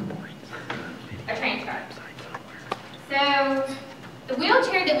a transfer. So the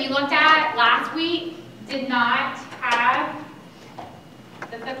wheelchair that we looked at last week did not have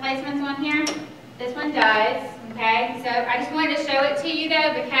the foot placements on here. This one does, okay? So I just wanted to show it to you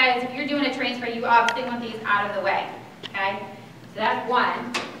though, because if you're doing a transfer, you obviously want these out of the way, okay? So that's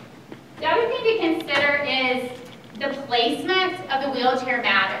one. The other thing to consider is the placement of the wheelchair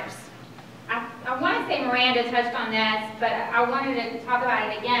matters. I want to say Miranda touched on this, but I wanted to talk about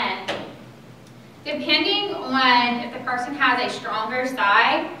it again. Depending on if the person has a stronger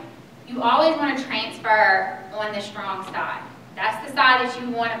side, you always want to transfer on the strong side. That's the side that you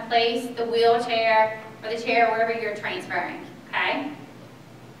want to place the wheelchair or the chair wherever you're transferring, okay?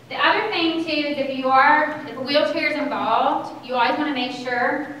 The other thing too is if a wheelchair is involved, you always want to make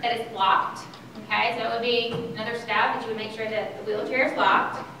sure that it's locked, okay? So it would be another step that you would make sure that the wheelchair is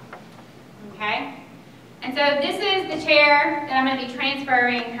locked, okay? And so this is the chair that I'm going to be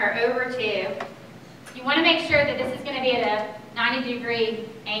transferring her over to. You want to make sure that this is going to be at a 90-degree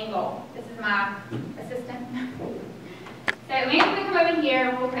angle. This is my assistant. So Amy's going to come over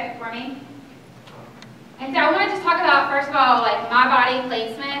here real quick for me. And so I want to just talk about, first of all, like my body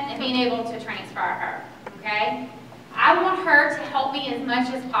placement and being able to transfer her, okay? I want her to help me as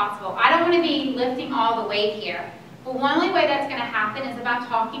much as possible. I don't want to be lifting all the weight here. But one only way that's going to happen is about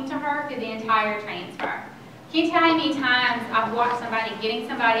talking to her through the entire transfer. Can't tell you how many times I've watched somebody getting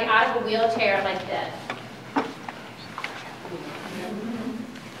somebody out of a wheelchair like this.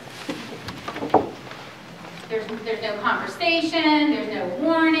 There's no conversation, there's no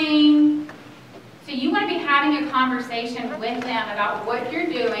warning. So you want to be having a conversation with them about what you're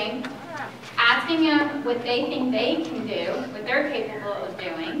doing, asking them what they think they can do, what they're capable of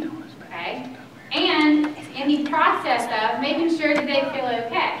doing, okay? And in the process of making sure that they feel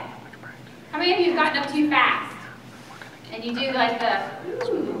okay. How many of you have gotten up too fast? And you do like the,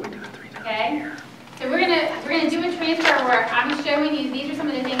 ooh, okay? So we're gonna do a transfer where I'm showing you, these are some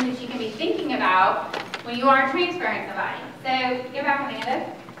of the things that you can be thinking about when you are transferring somebody. So, give back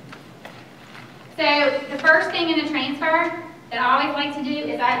Amanda. So, the first thing in a transfer that I always like to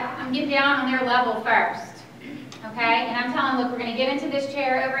do is I'm getting down on their level first. Okay? And I'm telling them, look, we're gonna get into this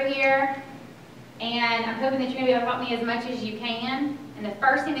chair over here, and I'm hoping that you're gonna be able to help me as much as you can. And the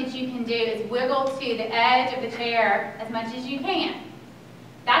first thing that you can do is wiggle to the edge of the chair as much as you can.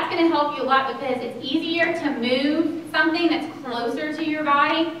 That's going to help you a lot because it's easier to move something that's closer to your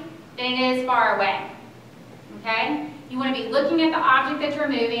body than it is far away. Okay? You want to be looking at the object that you're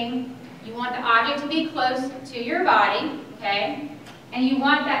moving. You want the object to be close to your body. Okay? And you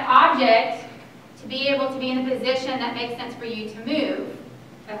want that object to be able to be in a position that makes sense for you to move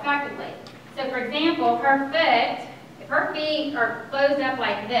effectively. So for example, her foot, if her feet are closed up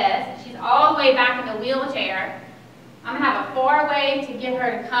like this, she's all the way back in the wheelchair, I'm going to have a far way to get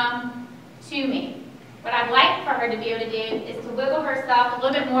her to come to me. What I'd like for her to be able to do is to wiggle herself a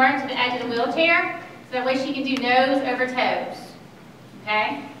little bit more into the edge of the wheelchair, so that way she can do nose over toes.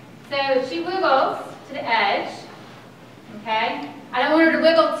 Okay? So she wiggles to the edge. Okay? I don't want her to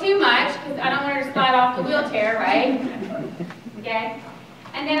wiggle too much, because I don't want her to slide off the wheelchair, right? Okay?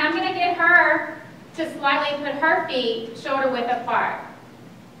 And then I'm going to get her to slightly put her feet shoulder width apart.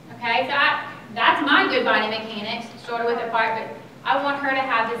 Okay? So that's my good body mechanics, shoulder width apart, but I want her to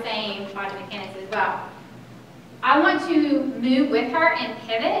have the same body mechanics as well. I want to move with her and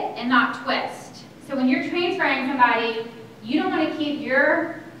pivot and not twist. So when you're transferring somebody, you don't want to keep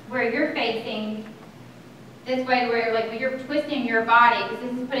where you're facing this way, where like when you're twisting your body,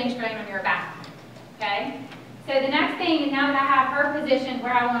 because this is putting strain on your back. Okay? So the next thing is, now that I have her positioned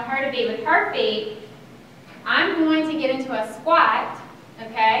where I want her to be with her feet, I'm going to get into a squat,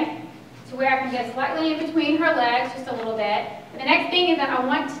 okay, to where I can go slightly in between her legs just a little bit. The next thing is that I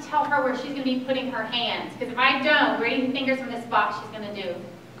want to tell her where she's going to be putting her hands, because if I don't, reading fingers from this spot, she's going to do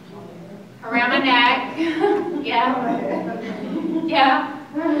around my neck. Yeah. Yeah.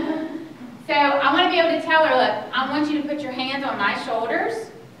 So So I want to be able to tell her, look, I want you to put your hands on my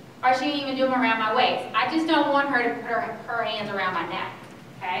shoulders, or she can even do them around my waist. I just don't want her to put her hands around my neck,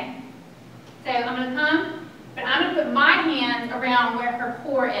 okay? So I'm going to come, but I'm going to put my hands around where her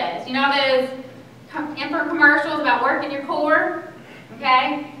core is. You know those info commercials about working your core,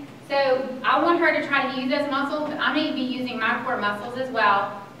 okay? So I want her to try to use those muscles, but I'm going to be using my core muscles as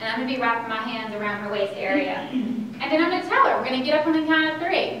well, and I'm going to be wrapping my hands around her waist area. And then I'm going to tell her, we're going to get up on the count of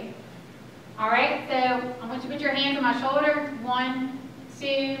 3. All right, so I want you to put your hands on my shoulder. 1,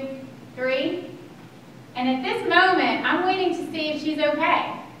 2, 3. And at this moment, I'm waiting to see if she's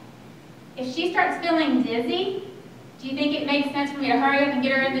okay. If she starts feeling dizzy, do you think it makes sense for me to hurry up and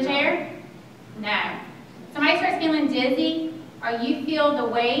get her in the chair? No. Somebody starts feeling dizzy, or you feel the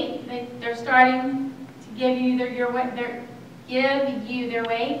weight that they're starting to give you their weight,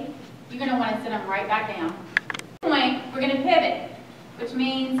 you're going to want to sit them right back down. At this point, we're going to pivot, which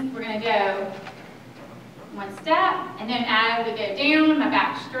means we're going to go 1 step, and then as we go down, my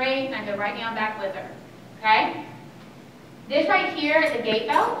back straight, and I go right down back with her. Okay? This right here is a gait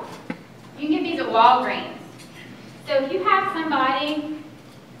belt. You can get these at Walgreens. So if you have somebody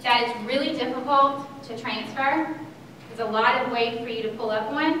that is really difficult to transfer, there's a lot of weight for you to pull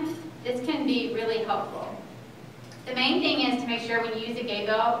up on, this can be really helpful. The main thing is to make sure when you use a gait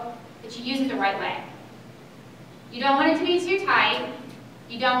belt that you use it the right way. You don't want it to be too tight.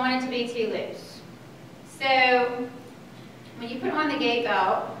 You don't want it to be too loose. So when you put on the gait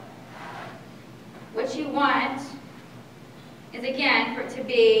belt, what you want is, again, for it to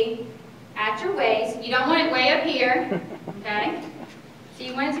be at your waist. You don't want it way up here, okay? So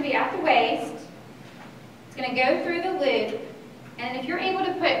you want it to be at the waist. It's going to go through the loop. And if you're able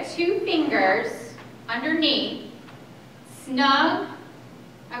to put 2 fingers underneath, snug,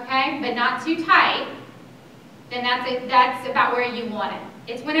 okay, but not too tight, then that's about where you want it.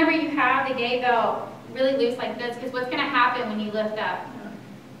 It's whenever you have the gait belt really loose like this, because what's going to happen when you lift up?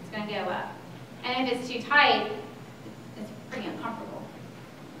 It's going to go up. And if it's too tight, it's pretty uncomfortable.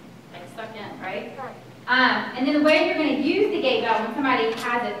 Like stuck in, right? And then the way you're going to use the gait belt when somebody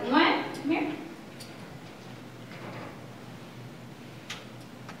has it, one, come here.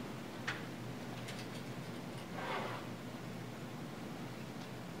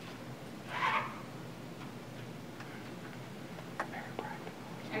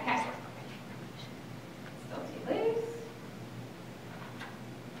 Okay. Still too loose.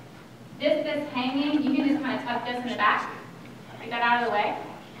 This that's hanging, you can just kind of tuck this in the back. Take that out of the way.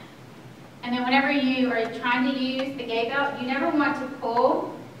 And then whenever you are trying to use the gait belt, you never want to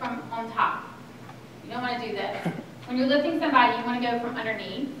pull from on top. You don't want to do this. When you're lifting somebody, you want to go from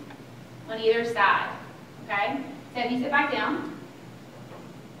underneath on either side. Okay? So if you sit back down,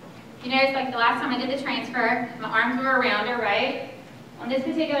 you notice like the last time I did the transfer, my arms were around her, right? On this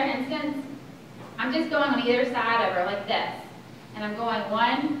particular instance, I'm just going on either side of her like this. And I'm going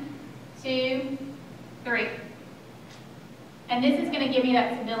 1, 2, 3. And this is going to give me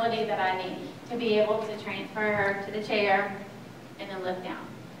that stability that I need to be able to transfer her to the chair and then lift down.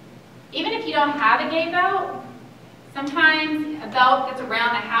 Even if you don't have a gait belt, sometimes a belt that's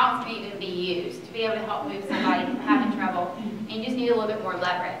around the house may even be used to be able to help move somebody who's having trouble. And you just need a little bit more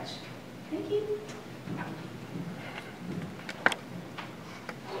leverage. Thank you.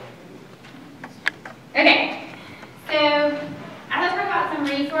 Okay, so as I talk about some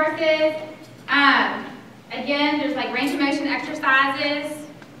resources, again, there's like range of motion exercises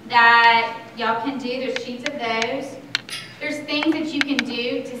that y'all can do. There's sheets of those. There's things that you can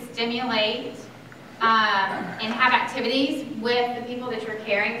do to stimulate and have activities with the people that you're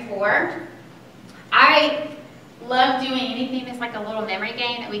caring for. I love doing anything that's like a little memory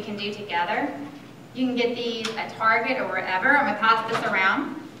game that we can do together. You can get these at Target or wherever. I'm going to pass this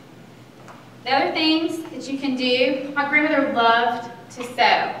around. The other things that you can do, my grandmother loved to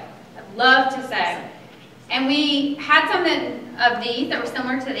sew. Loved to sew. And we had some of these that were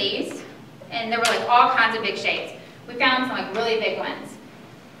similar to these, and there were like all kinds of big shapes. We found some like really big ones.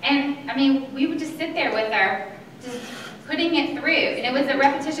 And I mean, we would just sit there with her, just putting it through. And it was a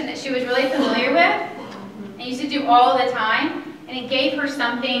repetition that she was really familiar with and used to do all the time. And it gave her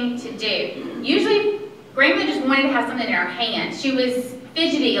something to do. Usually, Grandma just wanted to have something in her hand. She was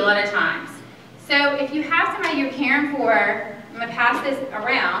fidgety a lot of times. So if you have somebody you're caring for, I'm going to pass this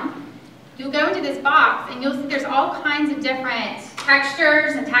around. You'll go into this box and you'll see there's all kinds of different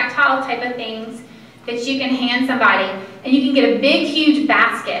textures and tactile type of things that you can hand somebody. And you can get a big, huge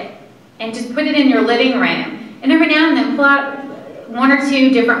basket and just put it in your living room. And every now and then pull out 1 or 2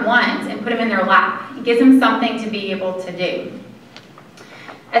 different ones and put them in their lap. It gives them something to be able to do.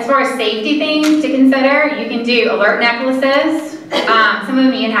 As far as safety things to consider, you can do alert necklaces. Some of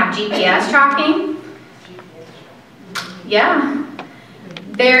them even have GPS tracking. Yeah.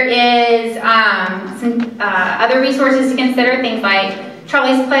 There is some other resources to consider, things like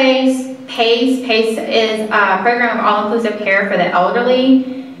Charlie's Place, PACE. PACE is a program of all-inclusive care for the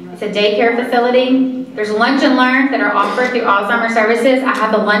elderly. It's a daycare facility. There's Lunch and Learn that are offered through Alzheimer's Services. I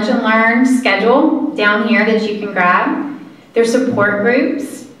have the Lunch and Learn schedule down here that you can grab. There's support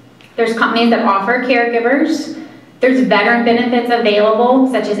groups. There's companies that offer caregivers. There's veteran benefits available,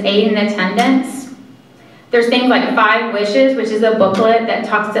 such as aid and attendance. There's things like 5 Wishes, which is a booklet that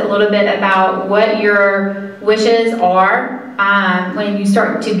talks a little bit about what your wishes are when you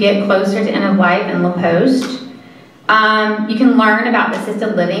start to get closer to end of life and post. You can learn about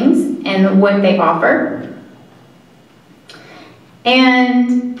assisted livings and what they offer.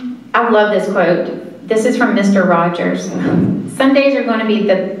 And I love this quote. This is from Mr. Rogers. Some days are going to be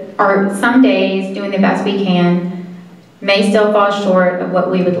some days doing the best we can may still fall short of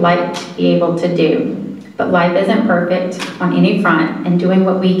what we would like to be able to do. But life isn't perfect on any front, and doing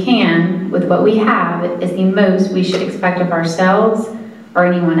what we can with what we have is the most we should expect of ourselves or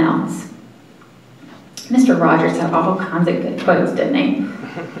anyone else. Mr. Rogers had all kinds of good quotes, didn't he?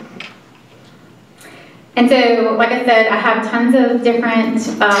 And so, like I said, I have tons of different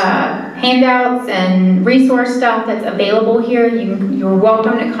handouts and resource stuff that's available here. You're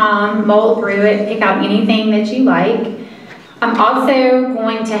welcome to come, mull through it, pick out anything that you like. I'm also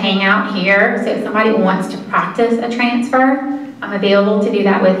going to hang out here, so if somebody wants to practice a transfer, I'm available to do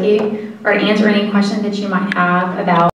that with you, or to answer any questions that you might have about